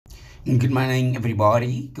Good morning,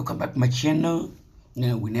 everybody. Welcome back to my channel.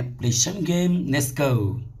 Now we need to play some game. Let's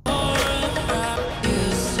go.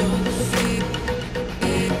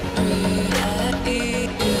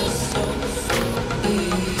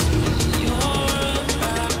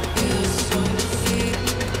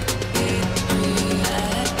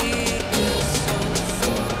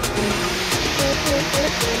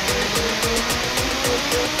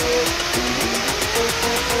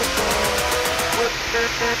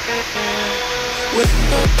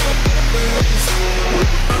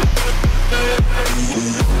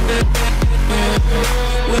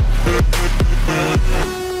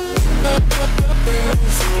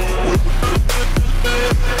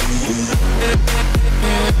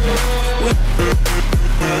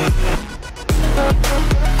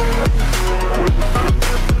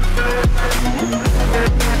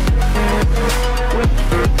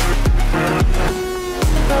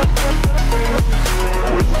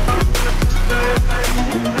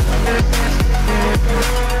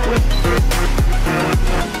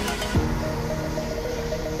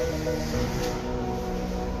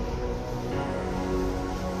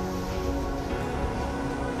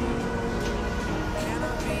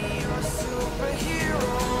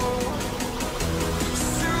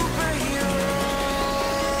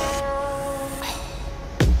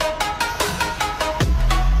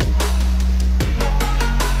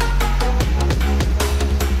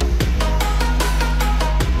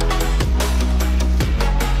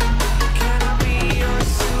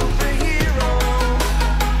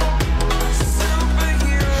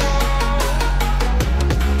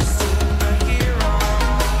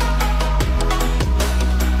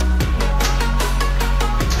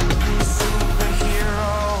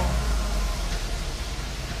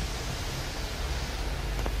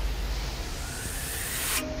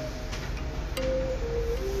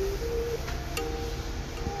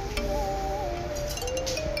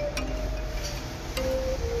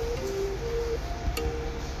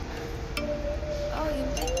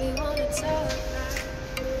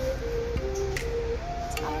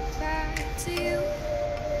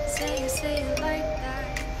 Say it like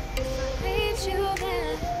that. If I hate you,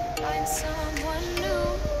 then find someone new.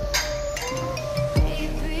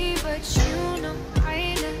 Baby, but you know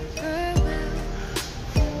I never will.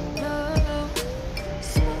 No,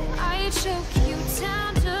 so I choke you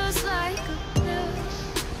down just like a pill.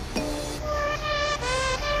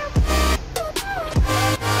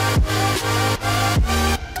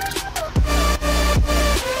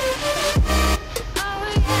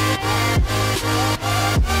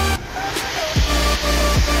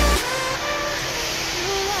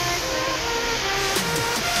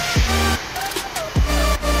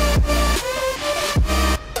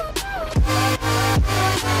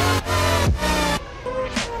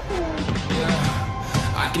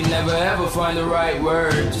 Never ever find the right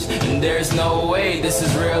words, and there's no way this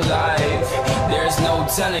is real life. There's no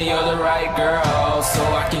telling you're the right girl, so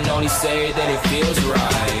I can only say that it feels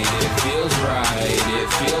right. It feels right, it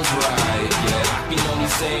feels right. Yeah, I can only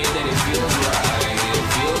say that it feels right. It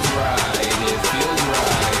feels right, it feels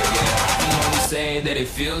right. Yeah, I can only say that it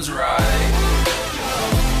feels right.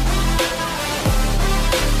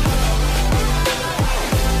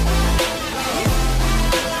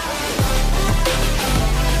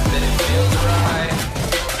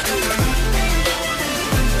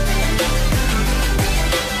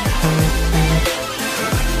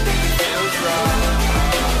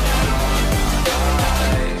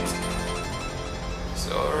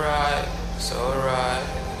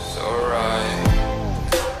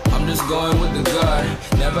 Going with the gut,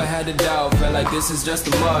 never had a doubt, felt like this is just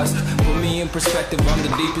a must. Put me in perspective, I'm the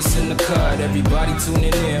deepest in the cut. Everybody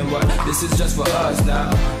tuning in, but this is just for us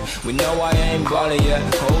now. We know I ain't ballin' yet,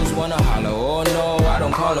 hoes wanna holler, oh no, I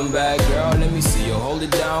don't call them back. Girl, let me see you hold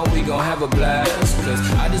it down, we gon' have a blast. Cause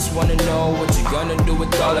I just wanna know what you gonna do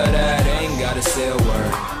with all of that. Ain't gotta say a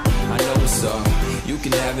word, I know what's up, you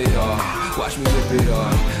can have it all. Watch me rip it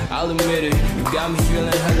off, I'll admit it, you got me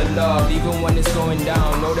feeling hella loved. Even when it's going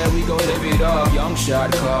down, know that we gon' live it up. Young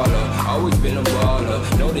shot caller, always been a baller.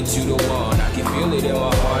 Know that you the one, I can feel it in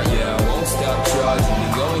my heart. Yeah, I won't stop charging me,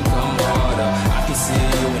 go and come harder. I can see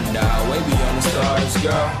you and I, way beyond the stars,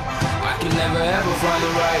 girl. I can never ever find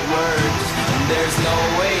the right words, and there's no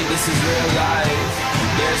way this is real life.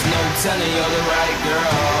 There's no telling you're the right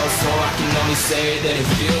girl, so I can only say that it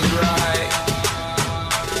feels right.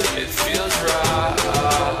 It feels right,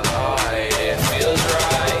 it feels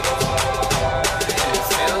right, it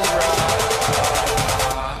feels right.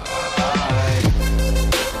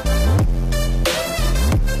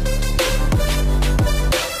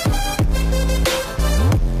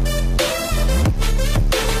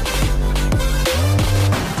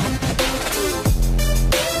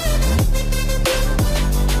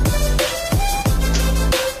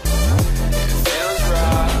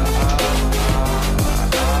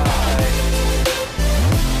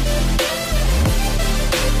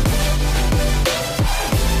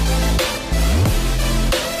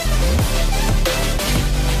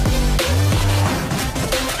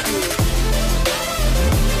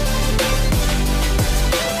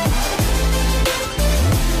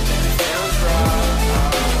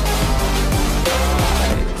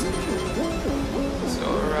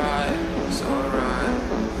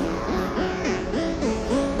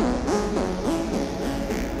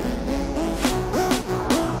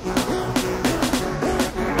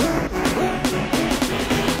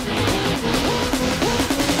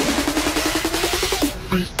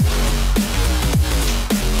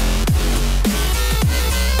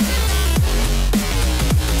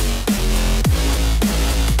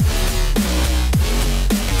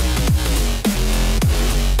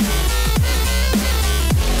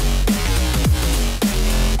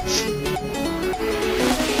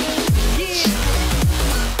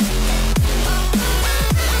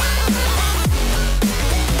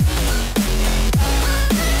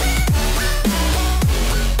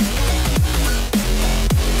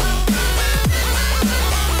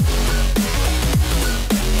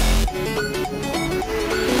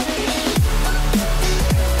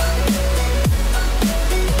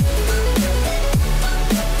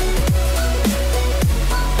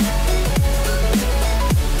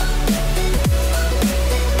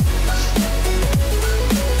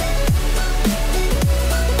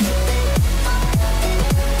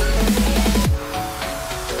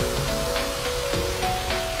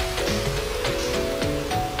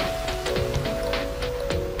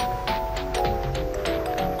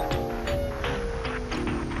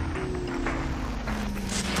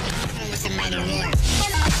 Yeah.